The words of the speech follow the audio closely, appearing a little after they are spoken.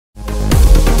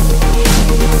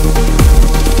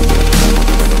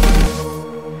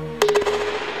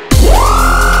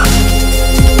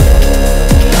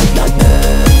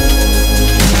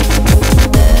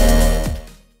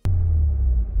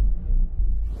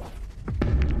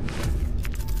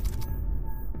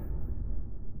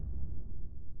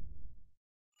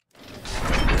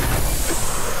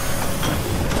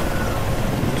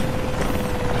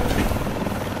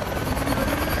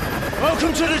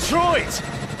Detroit!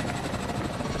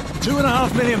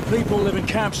 2.5 million people live in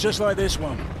camps just like this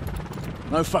one.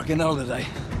 No fucking holiday,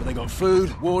 but they got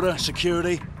food, water,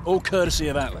 security, all courtesy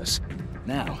of Atlas.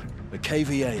 Now, the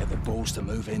KVA have the balls to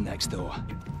move in next door.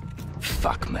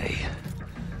 Fuck me.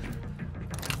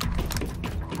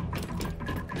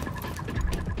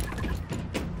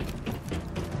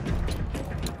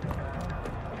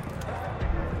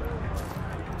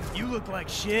 You look like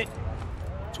shit.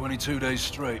 22 days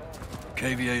straight.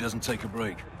 KVA doesn't take a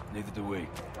break. Neither do we.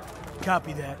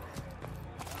 Copy that.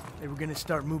 They were gonna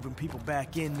start moving people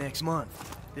back in next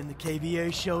month. Then the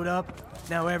KVA showed up.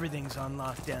 Now everything's on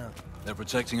lockdown. They're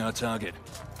protecting our target.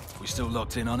 We still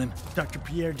locked in on him? Dr.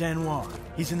 Pierre Danois.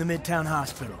 He's in the Midtown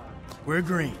Hospital. We're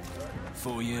agreed.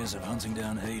 4 years of hunting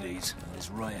down Hades, and his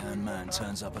right-hand man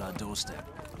turns up at our doorstep.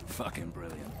 Fucking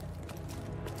brilliant.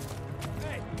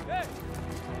 Hey! Hey!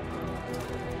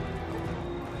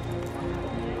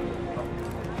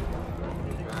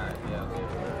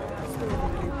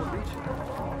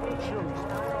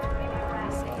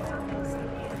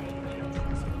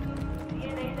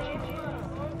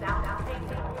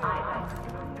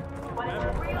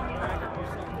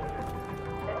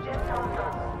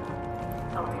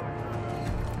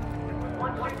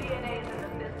 Once your DNA is in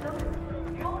the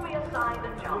system, you'll be assigned a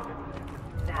job.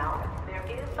 Now, there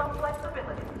is some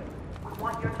flexibility. We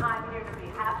want your time here to be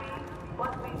happy,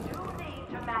 but we do need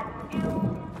to match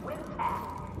skills with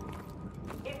tasks.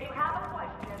 If you have a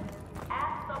question,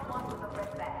 ask someone with a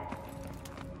red badge.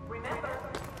 Remember,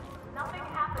 nothing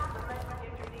happens unless you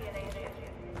get your DNA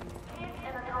changed. Kids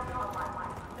and adults alike.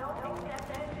 No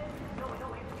exceptions, no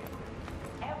excuses.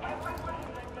 Everyone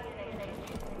needs DNA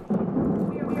changed.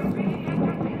 We are repeating your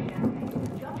information.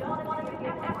 Just wanted to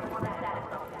give everyone that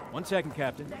satisfaction. 1 second,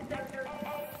 Captain.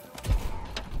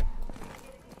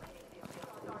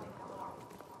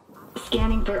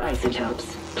 Scanning for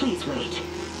isotopes. Please wait.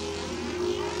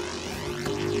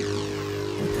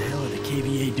 What the hell are the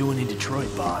KVA doing in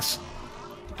Detroit, boss?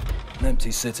 An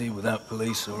empty city without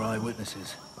police or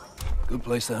eyewitnesses. Good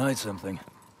place to hide something.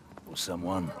 Or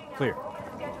someone. Clear.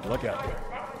 Look out.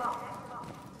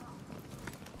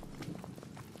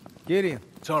 Gideon,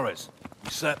 Torres,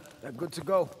 you set? they're good to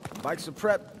go. Bikes are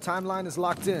prepped. Timeline is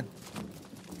locked in.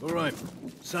 All right.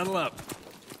 Saddle up.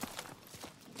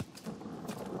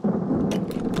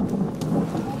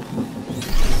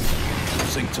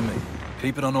 Sync to me.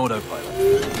 Keep it on autopilot.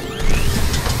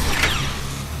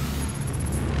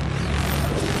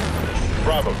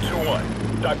 Bravo,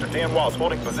 2-1. Dr. Danois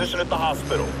holding position at the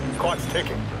hospital. Clock's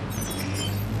ticking.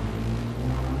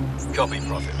 Copy,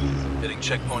 Prophet. Hitting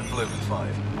checkpoint blue in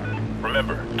 5.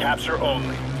 Remember, capture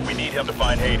only. We need him to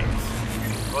find Hades.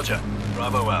 Roger.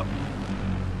 Bravo out.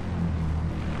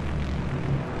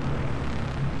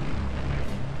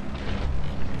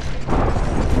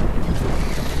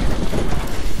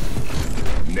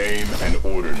 Name and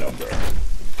order number.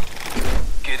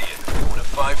 Gideon, order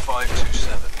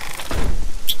 5527.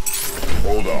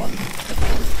 Hold on.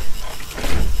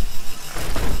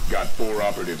 Got 4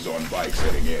 operatives on bikes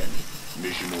heading in.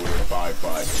 Mission order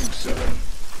 5527.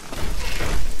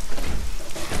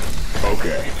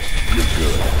 Okay, you're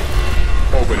good.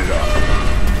 Open it up.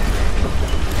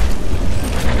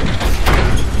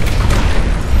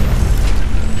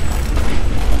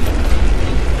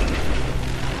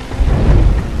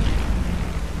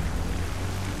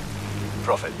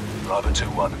 Prophet, Bravo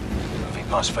 2-1. Moving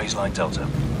past phase line Delta.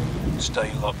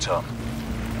 Stay locked on.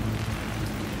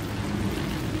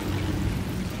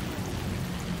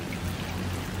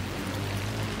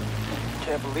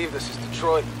 Can't believe this is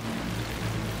Detroit.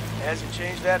 It hasn't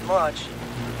changed that much.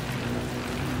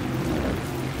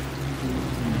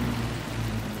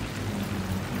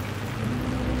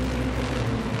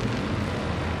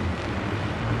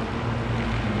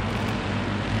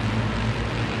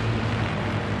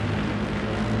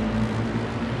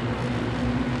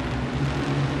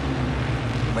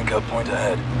 Link-up point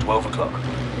ahead, 12 o'clock.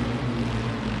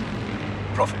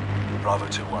 Prophet, Bravo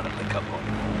 2-1 at link-up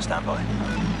point. Stand by.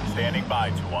 Standing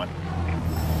by, 2-1.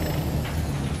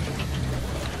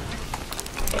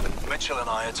 Mitchell and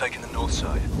I are taking the north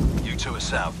side. You two are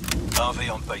south. RV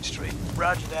on Bait Street.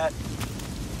 Roger that.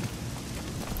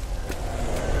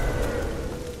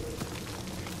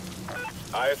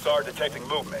 ISR detecting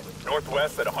movement.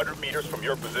 Northwest at 100 meters from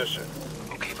your position.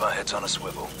 We'll keep our heads on a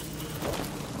swivel.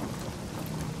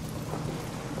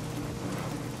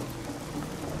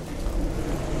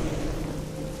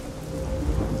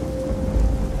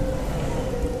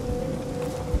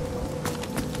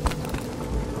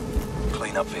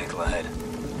 Clean-up vehicle ahead.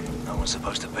 No one's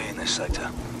supposed to be in this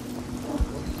sector.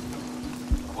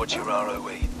 Watch your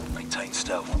ROE. Maintain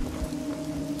stealth.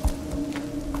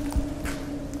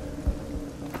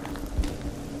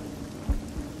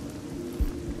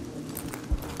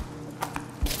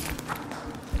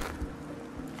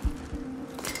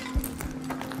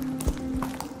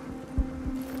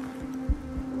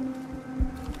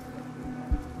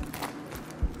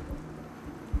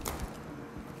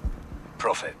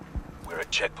 Prophet, we're at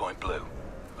Checkpoint Blue,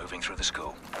 moving through the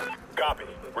school. Copy.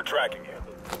 We're tracking you.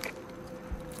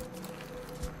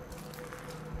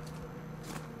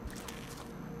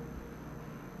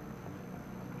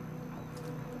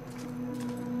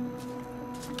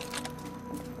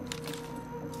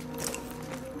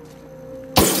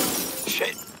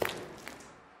 Shit.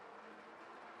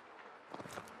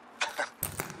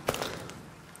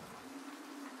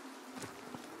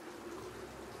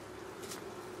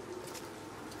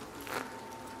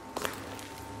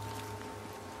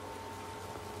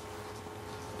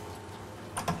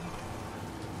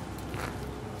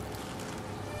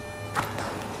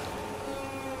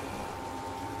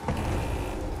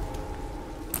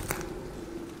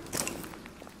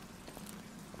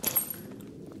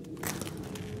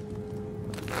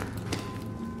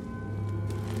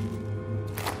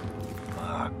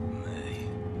 Fuck me.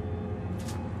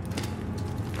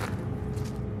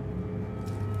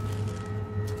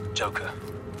 Joker,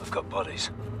 I've got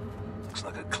bodies. Looks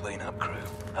like a clean-up crew.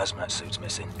 Hazmat suits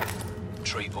missing.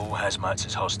 Treat all hazmats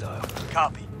as hostile.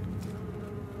 Copy.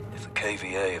 If the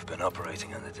KVA have been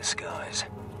operating under disguise,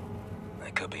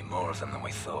 there could be more of them than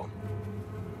we thought.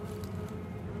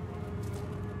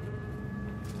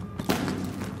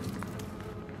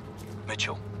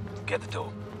 Mitchell, get the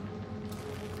door.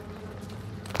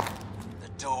 The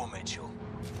door, Mitchell.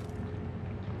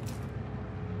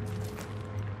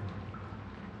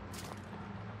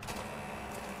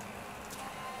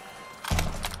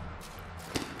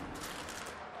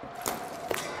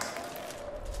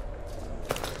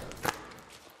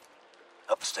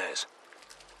 Up the stairs.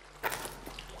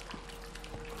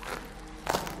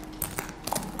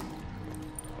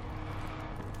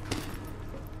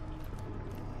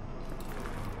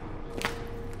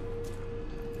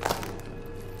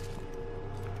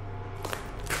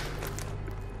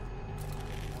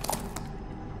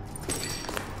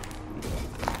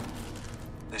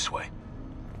 This way.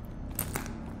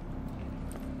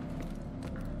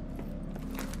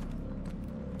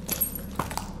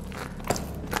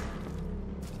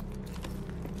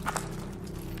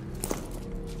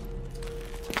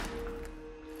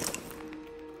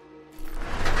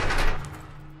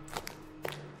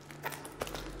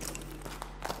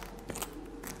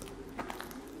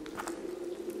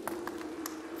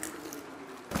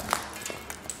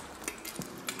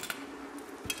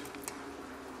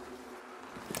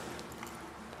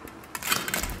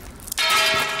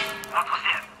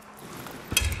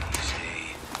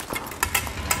 See.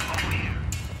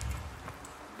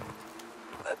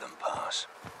 Let them pass.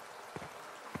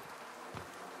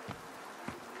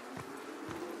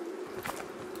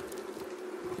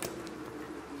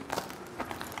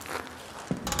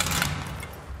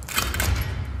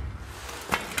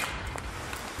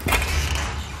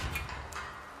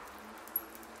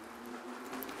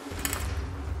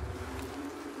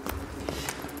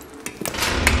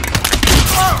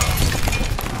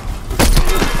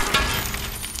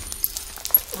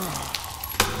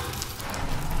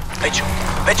 Mitchell!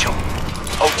 Mitchell!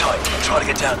 Hold tight. I'm trying to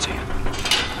get down to you.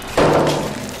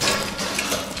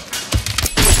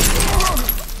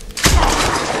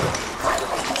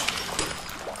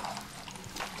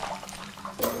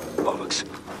 Bollocks.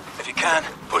 If you can,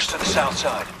 push to the south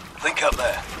side. Link up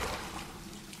there.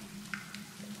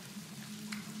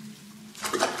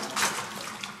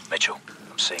 Mitchell,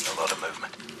 I'm seeing a lot of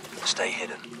movement. Stay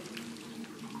hidden.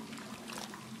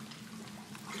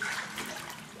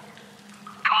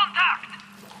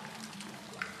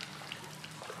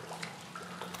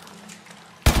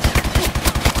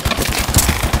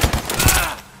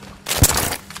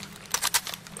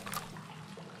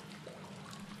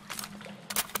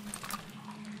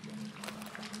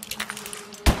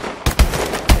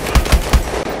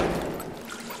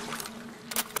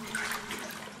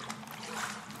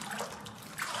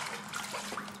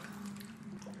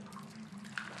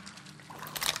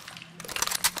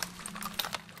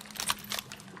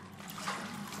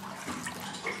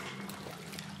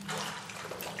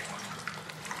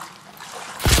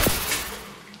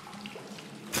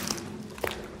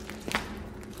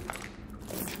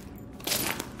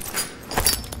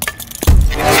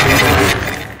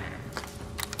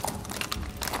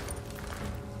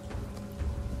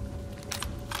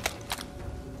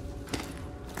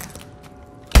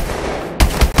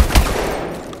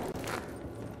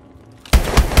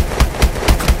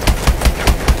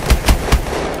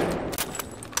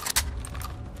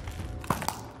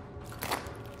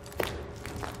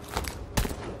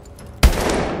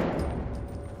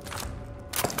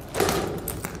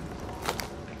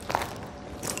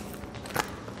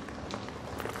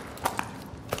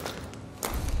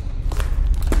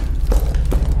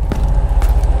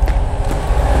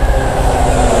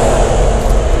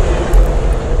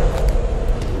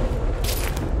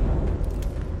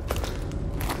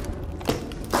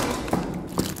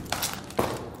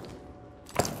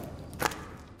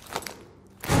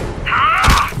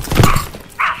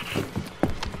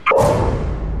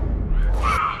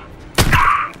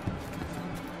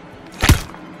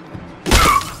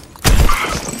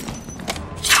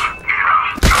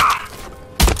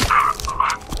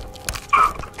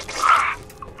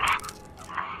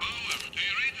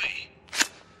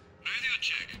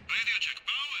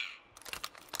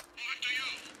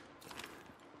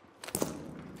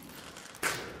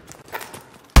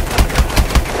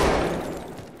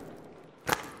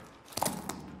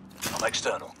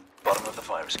 External. Bottom of the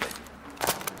fire escape.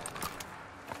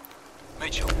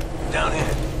 Mitchell, down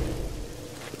here.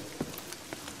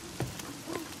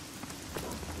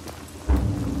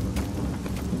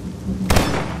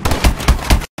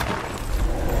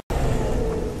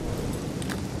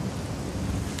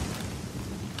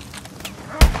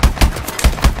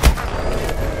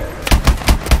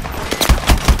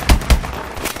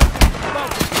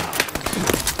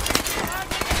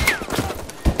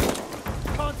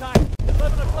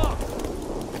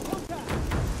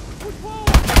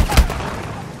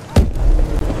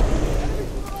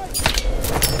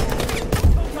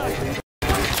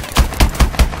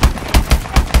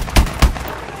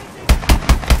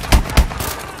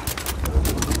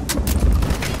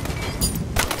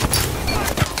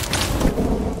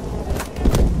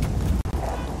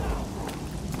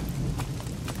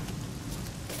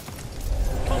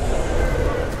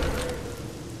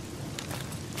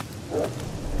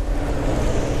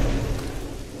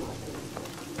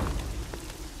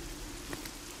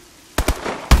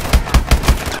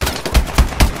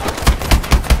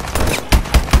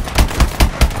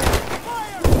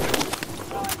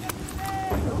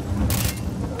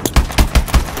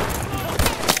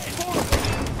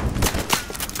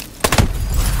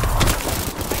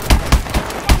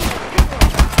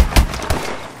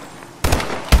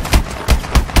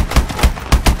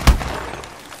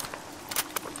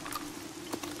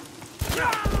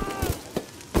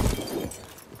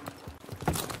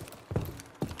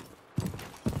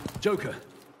 Joker,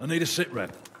 I need a sit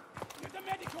rep.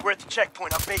 We're at the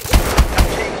checkpoint, I'm big. Got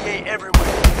KVA everywhere.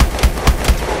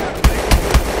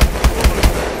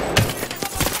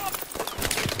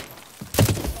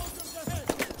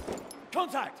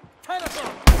 Contact!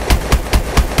 Telephone!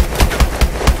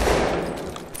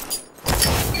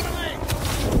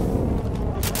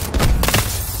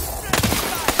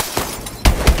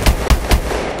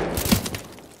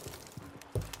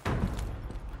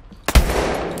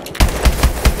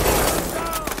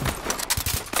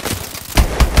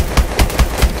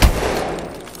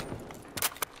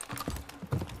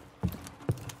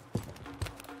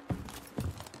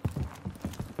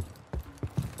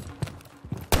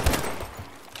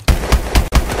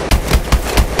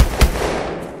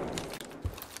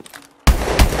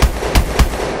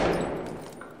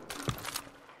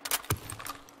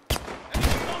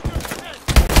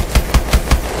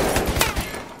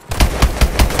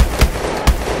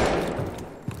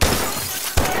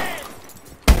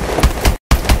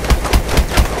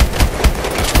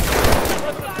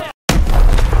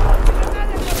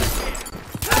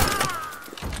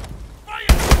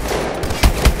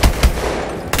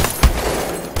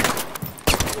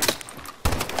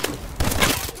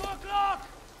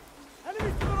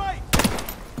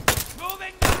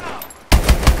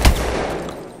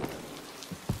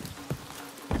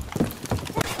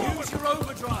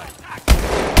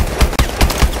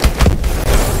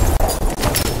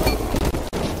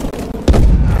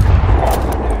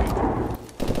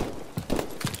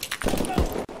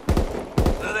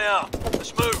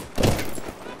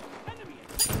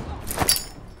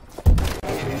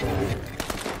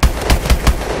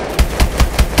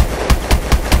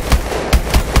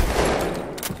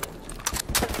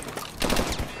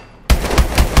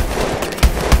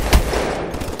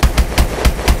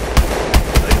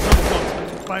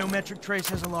 Biometric trace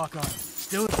has a lock on it.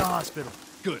 Still at the hospital.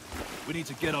 Good. We need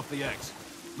to get off the X.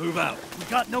 Move out. We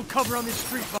got no cover on this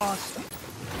street, boss.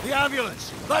 The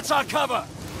ambulance! That's our cover!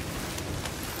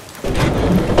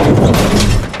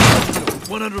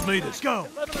 100 meters. Let's go.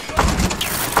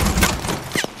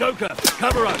 Joker,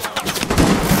 cover us.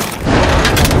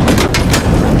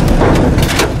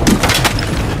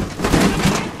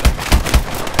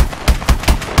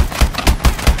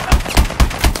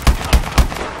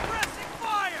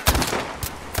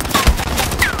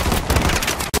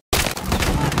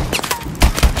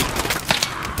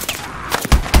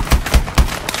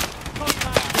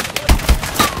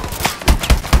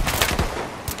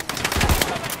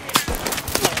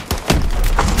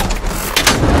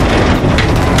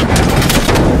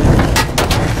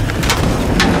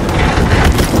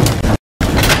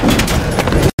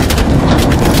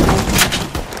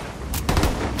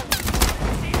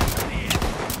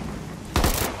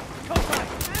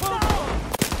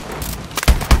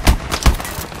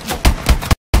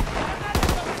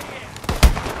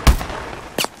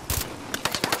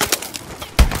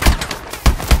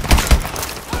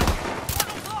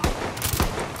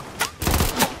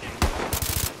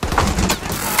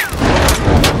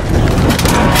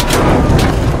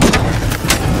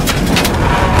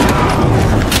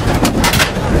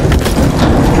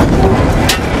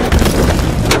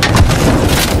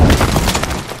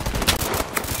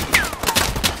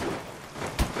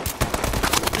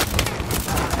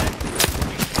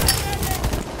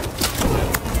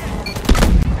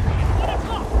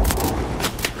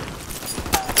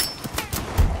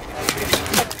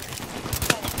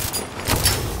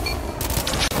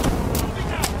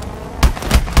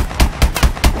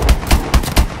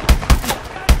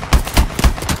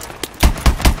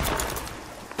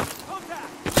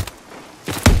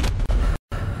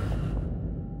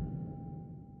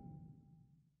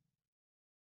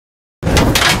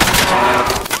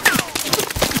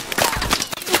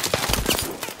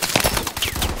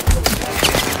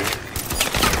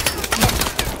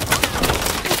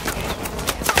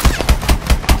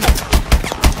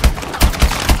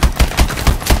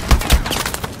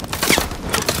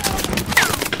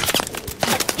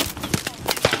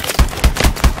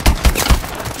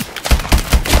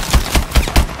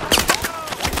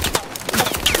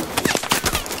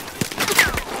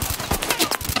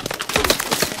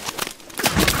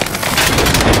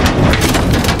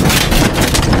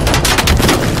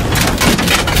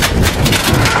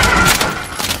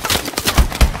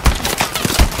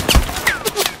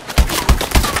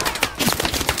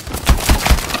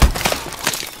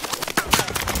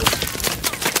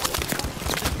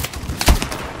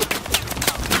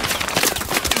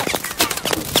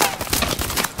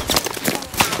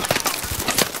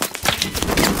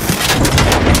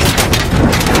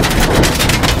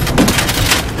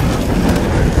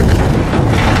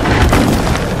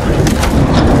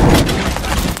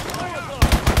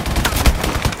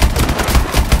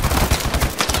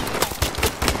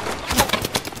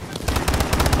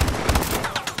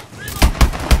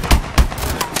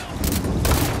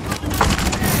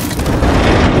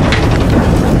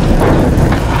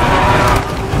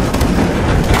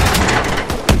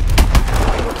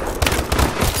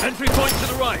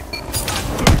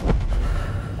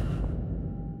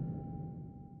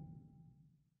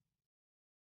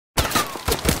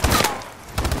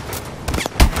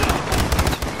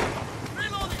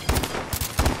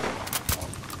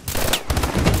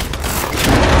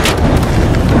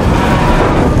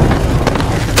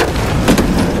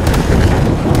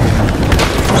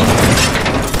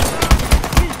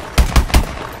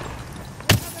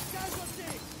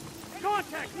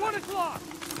 Contact! One is lost!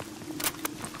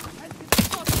 Let's get the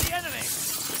fuck to the enemy!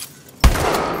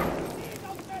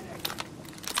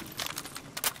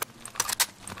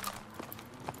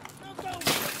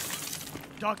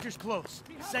 Doctor's close.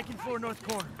 Second floor north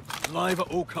corner. Live at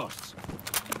all costs.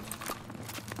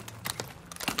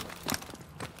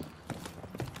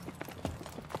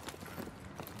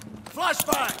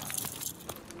 Flashbang!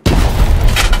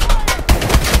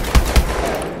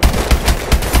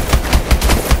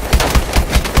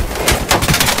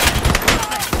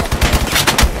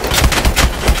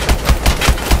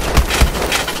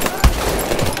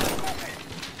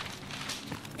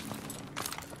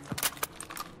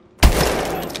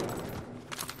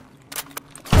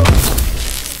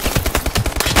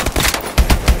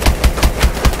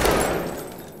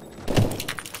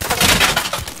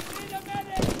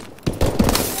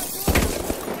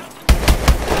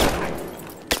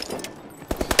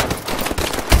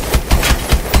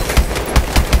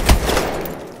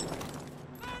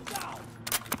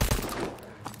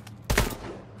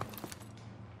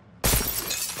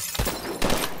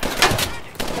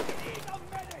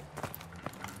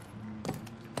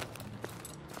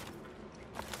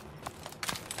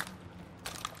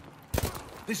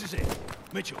 This is it.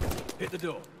 Mitchell, hit the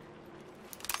door.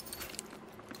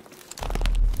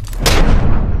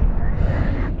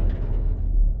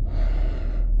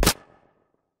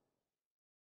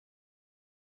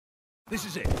 This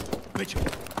is it. Mitchell,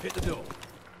 hit the door.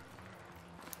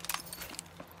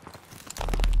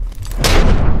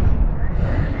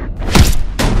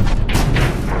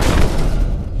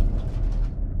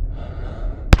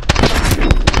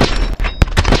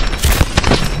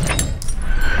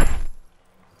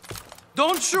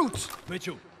 Don't shoot!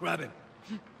 Mitchell, grab him.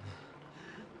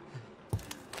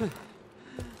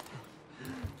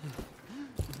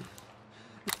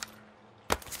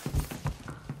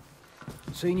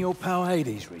 Seen your pal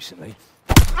Hades recently?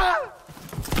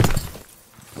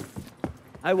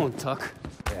 I won't talk.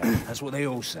 Yeah, that's what they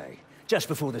all say. Just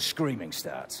before the screaming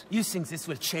starts. You think this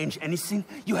will change anything?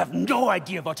 You have no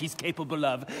idea what he's capable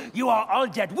of. You are all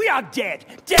dead. We are dead.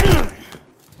 Dead!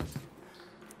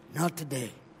 Not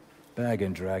today. Bag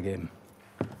and drag him.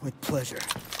 With pleasure.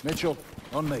 Mitchell,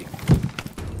 on me.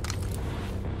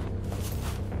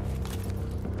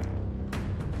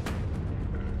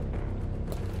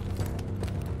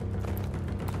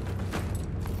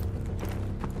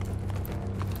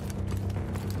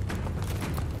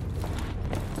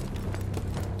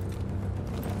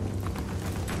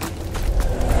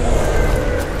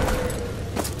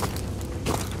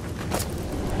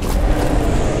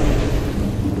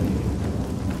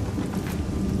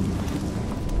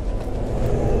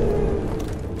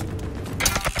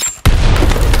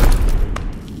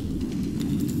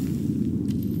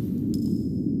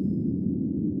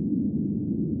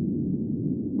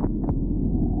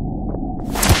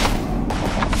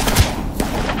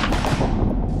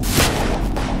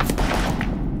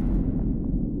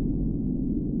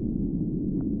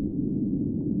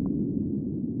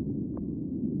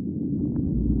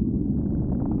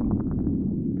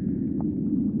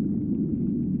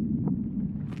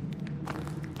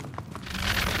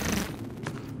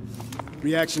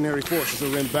 Reactionary forces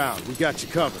are inbound. We got you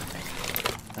covered.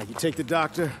 Now you take the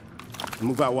doctor and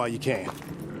move out while you can.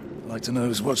 I'd like to know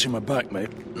who's watching my back, mate.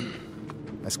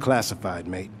 That's classified,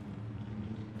 mate.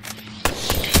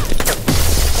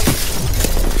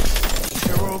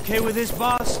 Sure we're okay with this,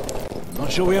 boss?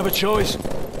 Not sure we have a choice.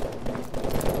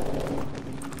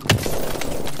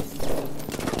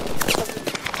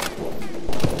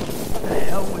 The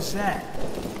hell was that?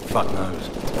 Fuck knows.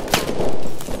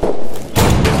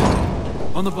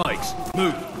 On the bikes.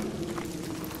 Move.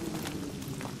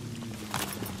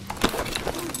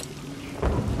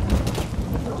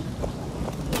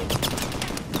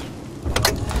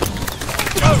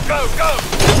 Go, go, go!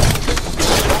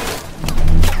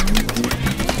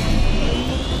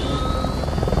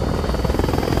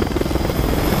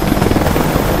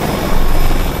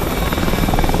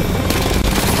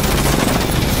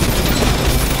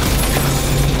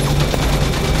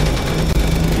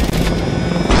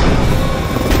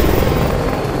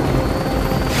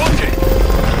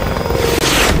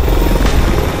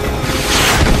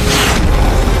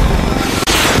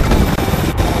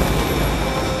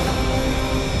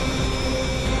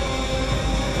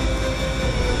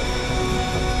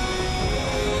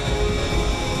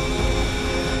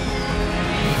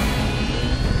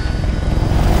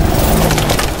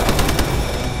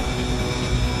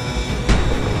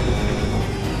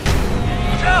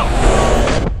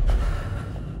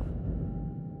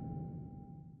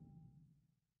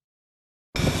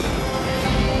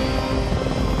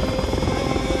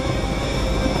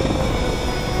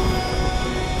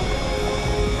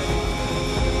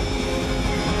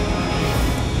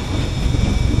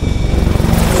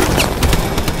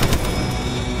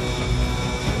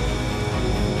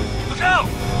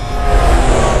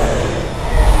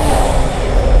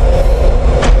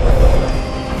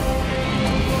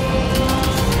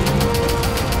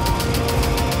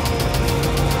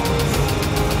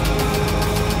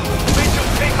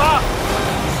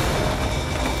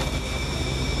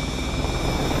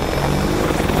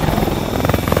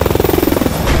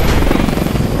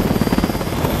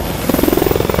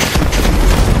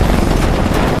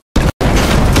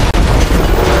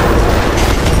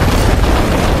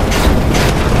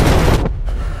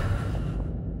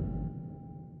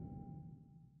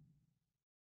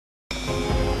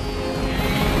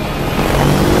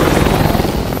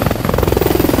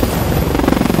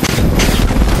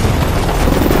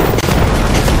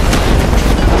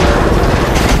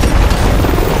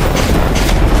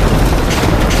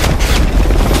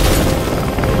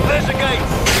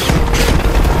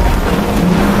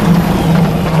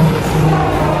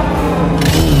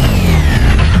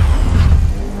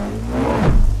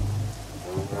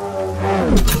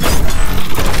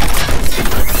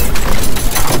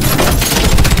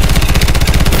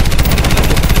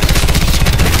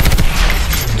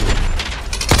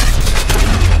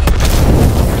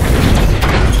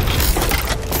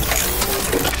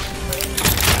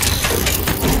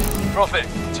 Prophet,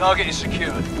 target is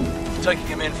secured. Taking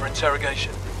him in for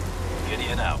interrogation.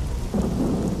 Gideon out.